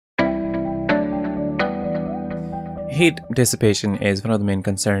Heat dissipation is one of the main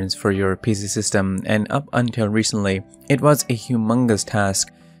concerns for your PC system, and up until recently, it was a humongous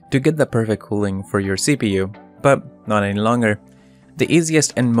task to get the perfect cooling for your CPU, but not any longer. The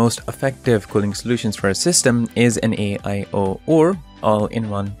easiest and most effective cooling solutions for a system is an AIO, or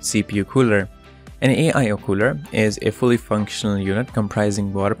all-in-one CPU cooler. An AIO cooler is a fully functional unit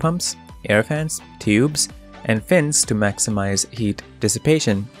comprising water pumps, air fans, tubes, and fins to maximize heat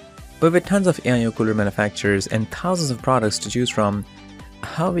dissipation. But with tons of AIO cooler manufacturers and thousands of products to choose from,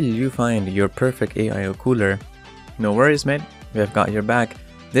 how will you find your perfect AIO cooler? No worries, mate, we have got your back.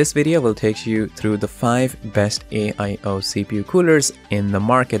 This video will take you through the 5 best AIO CPU coolers in the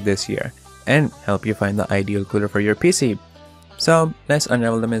market this year and help you find the ideal cooler for your PC. So let's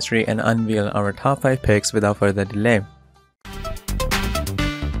unravel the mystery and unveil our top 5 picks without further delay.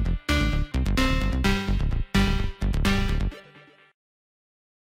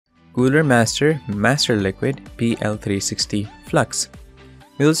 Cooler Master Masterliquid PL360 Flux.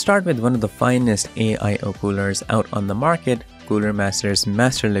 We'll start with one of the finest AIO coolers out on the market, Cooler Master's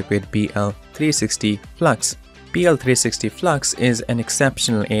Masterliquid PL360 Flux. PL360 Flux is an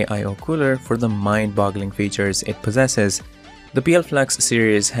exceptional AIO cooler for the mind-boggling features it possesses. The PL Flux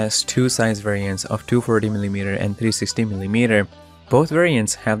series has two size variants of 240mm and 360mm. Both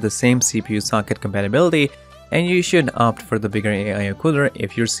variants have the same CPU socket compatibility, and you should opt for the bigger AIO cooler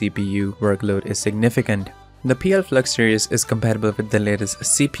if your CPU workload is significant. The PL Flux series is compatible with the latest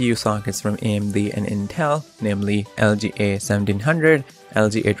CPU sockets from AMD and Intel, namely LGA 1700,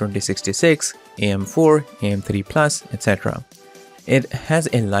 LGA 2066, AM4, AM3+, etc. It has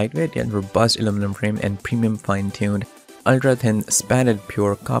a lightweight yet robust aluminum frame and premium fine-tuned, ultra-thin spatted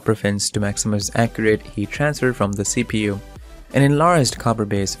pure copper fins to maximize accurate heat transfer from the CPU. An enlarged copper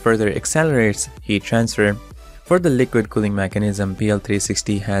base further accelerates heat transfer. For the liquid cooling mechanism,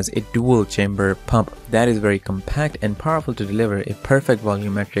 PL360 has a dual chamber pump that is very compact and powerful to deliver a perfect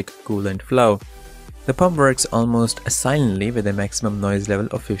volumetric coolant flow. The pump works almost silently with a maximum noise level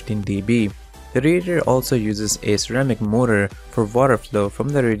of 15 dB. The radiator also uses a ceramic motor for water flow from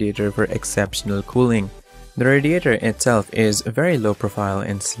the radiator for exceptional cooling. The radiator itself is very low profile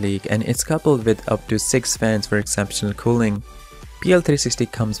and sleek, and it's coupled with up to 6 fans for exceptional cooling.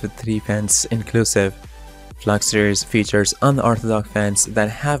 PL360 comes with 3 fans inclusive. Flux series features unorthodox fans that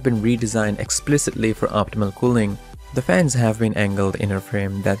have been redesigned explicitly for optimal cooling. The fans have been angled in a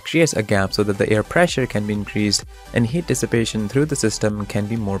frame that creates a gap so that the air pressure can be increased and heat dissipation through the system can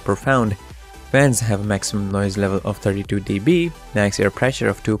be more profound. Fans have a maximum noise level of 32 dB, max air pressure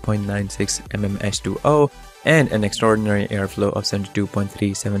of 2.96 mmH2O, and an extraordinary airflow of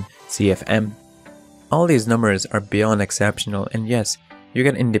 72.37 CFM. All these numbers are beyond exceptional, and yes, you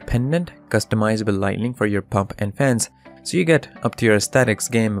get independent, customizable lighting for your pump and fans, so you get up to your aesthetics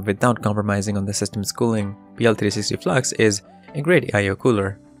game without compromising on the system's cooling. PL360 Flux is a great AIO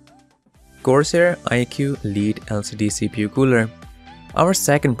cooler. CORSAIR iCUE Lead LCD CPU Cooler. Our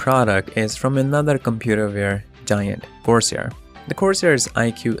second product is from another computerware giant, CORSAIR. The CORSAIR's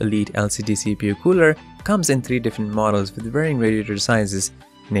iCUE Elite LCD CPU cooler comes in 3 different models with varying radiator sizes,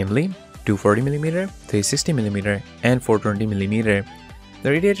 namely 240mm, 360mm, and 420mm. The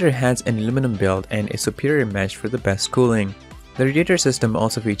radiator has an aluminum build and a superior mesh for the best cooling. The radiator system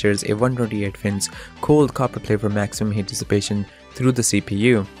also features a 128 fins cold copper plate for maximum heat dissipation through the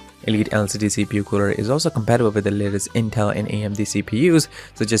CPU. Elite LCD CPU cooler is also compatible with the latest Intel and AMD CPUs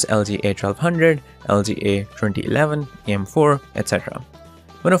such as LGA 1200, LGA 2011, AM4, etc.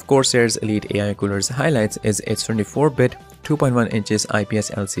 One of CORSAIR's Elite AI cooler's highlights is its 24-bit 2.1 inches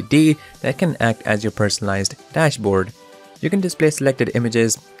IPS LCD that can act as your personalized dashboard. You can display selected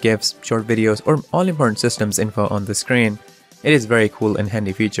images, GIFs, short videos, or all important systems info on the screen. It is very cool and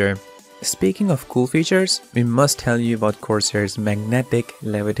handy feature. Speaking of cool features, we must tell you about CORSAIR's magnetic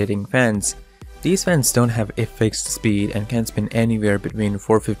levitating fans. These fans don't have a fixed speed and can spin anywhere between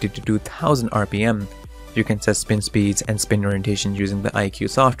 450 to 2000 RPM. You can set spin speeds and spin orientation using the iCUE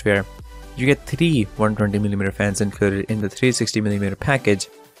software. You get 3 120mm fans included in the 360mm package.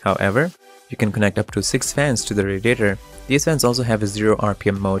 However, you can connect up to 6 fans to the radiator. These fans also have a 0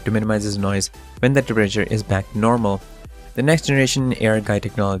 RPM mode to minimize noise when the temperature is back to normal. The next generation air guide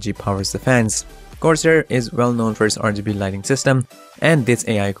technology powers the fans. CORSAIR is well known for its RGB lighting system, and this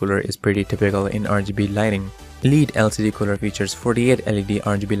AI cooler is pretty typical in RGB lighting. Lead LCD cooler features 48 LED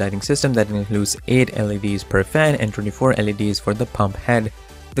RGB lighting system that includes 8 LEDs per fan and 24 LEDs for the pump head.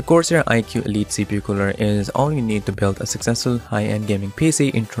 The CORSAIR iCUE Elite CPU cooler is all you need to build a successful high-end gaming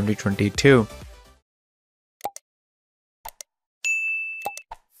PC in 2022.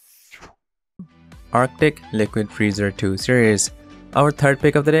 Arctic Liquid Freezer 2 series. Our third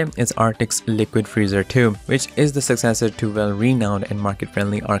pick of the day is Arctic's Liquid Freezer 2, which is the successor to well-renowned and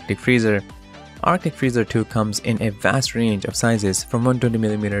market-friendly Arctic Freezer. Arctic Freezer 2 comes in a vast range of sizes from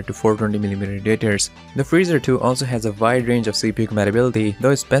 120mm to 420mm radiators. The Freezer 2 also has a wide range of CPU compatibility, though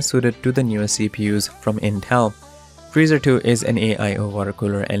it's best suited to the newest CPUs from Intel. Freezer 2 is an AIO water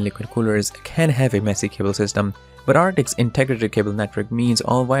cooler, and liquid coolers can have a messy cable system, but Arctic's integrated cable network means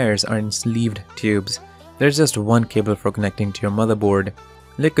all wires are in sleeved tubes. There's just one cable for connecting to your motherboard.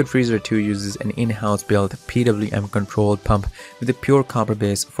 Liquid Freezer 2 uses an in-house built PWM controlled pump with a pure copper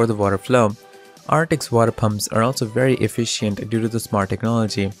base for the water flow. Arctic's water pumps are also very efficient due to the smart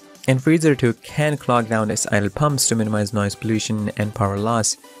technology, and Freezer 2 can clog down its idle pumps to minimize noise pollution and power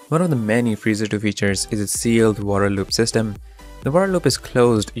loss. One of the many Freezer 2 features is its sealed water loop system. The water loop is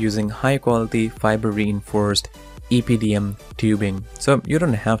closed using high-quality fiber-reinforced EPDM tubing, so you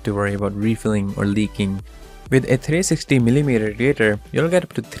don't have to worry about refilling or leaking. With a 360mm radiator, you'll get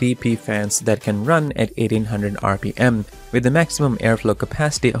up to 3P fans that can run at 1800 RPM with a maximum airflow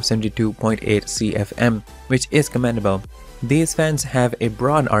capacity of 72.8 CFM, which is commendable. These fans have a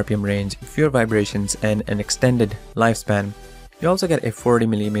broad RPM range, fewer vibrations, and an extended lifespan. You also get a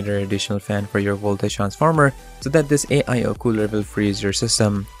 40mm additional fan for your voltage transformer so that this AIO cooler will freeze your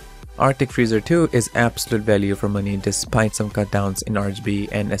system. Arctic Freezer 2 is absolute value for money despite some cutdowns in RGB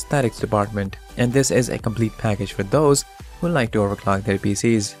and aesthetics department, and this is a complete package for those who like to overclock their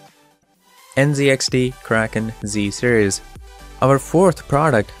PCs. NZXT Kraken Z series. Our fourth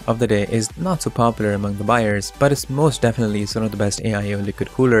product of the day is not so popular among the buyers, but it's most definitely one of the best AIO liquid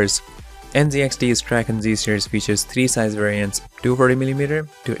coolers. NZXT's Kraken Z series features three size variants: 240mm,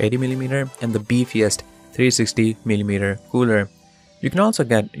 280mm, and the beefiest 360mm cooler. You can also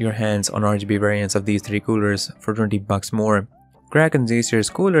get your hands on RGB variants of these three coolers for $20 more. Kraken Z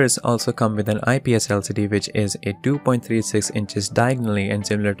series coolers also come with an IPS LCD, which is a 2.36 inches diagonally and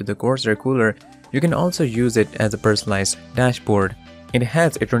similar to the CORSAIR cooler. You can also use it as a personalized dashboard. It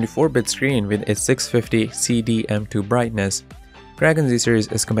has a 24-bit screen with a 650 CDM2 brightness. Kraken Z series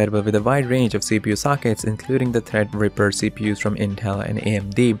is compatible with a wide range of CPU sockets, including the Threadripper CPUs from Intel and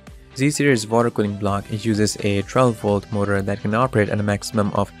AMD. Z-Series water cooling block uses a 12-volt motor that can operate at a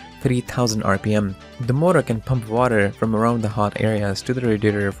maximum of 3000 RPM. The motor can pump water from around the hot areas to the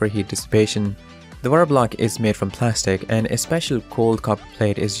radiator for heat dissipation. The water block is made from plastic, and a special cold copper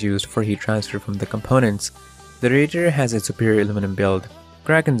plate is used for heat transfer from the components. The radiator has a superior aluminum build.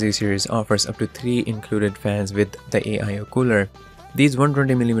 Kraken Z-Series offers up to 3 included fans with the AIO cooler. These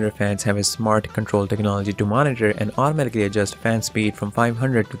 120mm fans have a smart control technology to monitor and automatically adjust fan speed from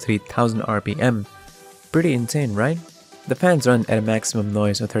 500 to 3000 RPM. Pretty insane, right? The fans run at a maximum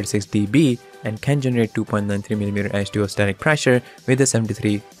noise of 36 dB and can generate 2.93mm H2O static pressure with a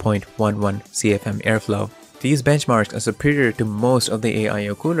 73.11 CFM airflow. These benchmarks are superior to most of the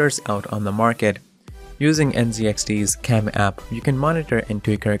AIO coolers out on the market. Using NZXT's CAM app, you can monitor and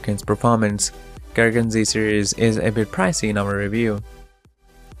tweak Kraken's performance. Kraken Z series is a bit pricey in our review.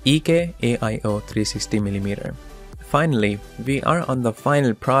 iCUE AIO 360mm. Finally, we are on the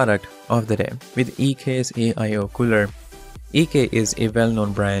final product of the day with iCUE's AIO cooler. iCUE is a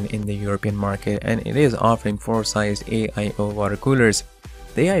well-known brand in the European market, and it is offering 4-sized AIO water coolers.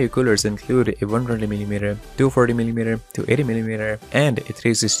 The AIO coolers include a 120mm, 240mm, 280mm, and a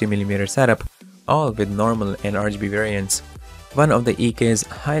 360mm setup, all with normal and RGB variants. One of the iCUE's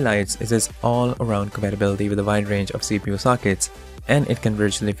highlights is its all-around compatibility with a wide range of CPU sockets, and it can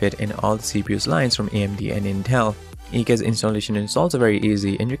virtually fit in all the CPU's lines from AMD and Intel. iCUE's installation is also very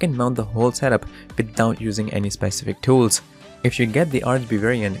easy, and you can mount the whole setup without using any specific tools. If you get the RGB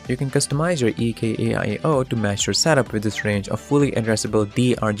variant, you can customize your iCUE AIO to match your setup with this range of fully addressable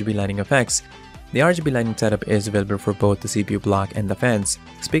DRGB lighting effects. The RGB lighting setup is available for both the CPU block and the fans.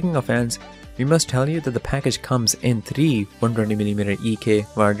 Speaking of fans, we must tell you that the package comes in 3 120mm iCUE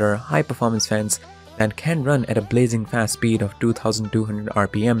Vardar high-performance fans that can run at a blazing fast speed of 2200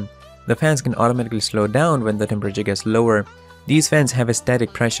 RPM. The fans can automatically slow down when the temperature gets lower. These fans have a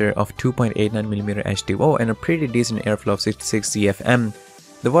static pressure of 2.89mm H2O and a pretty decent airflow of 66 CFM.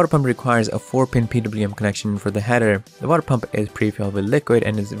 The water pump requires a 4-pin PWM connection for the header. The water pump is pre-filled with liquid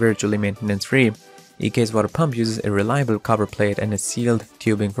and is virtually maintenance-free. iCUE's water pump uses a reliable copper plate and a sealed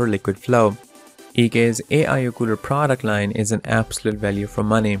tubing for liquid flow. iCUE's AIO cooler product line is an absolute value for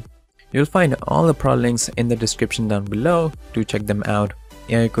money. You'll find all the product links in the description down below to check them out.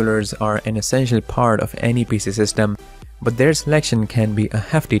 AIO coolers are an essential part of any PC system, but their selection can be a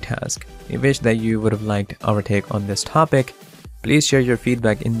hefty task. We wish that you would have liked our take on this topic. Please share your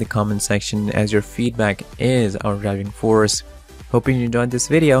feedback in the comment section, as your feedback is our driving force. Hoping you enjoyed this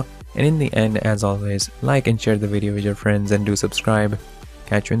video. And in the end, as always, like and share the video with your friends and do subscribe.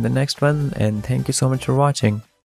 Catch you in the next one, and thank you so much for watching.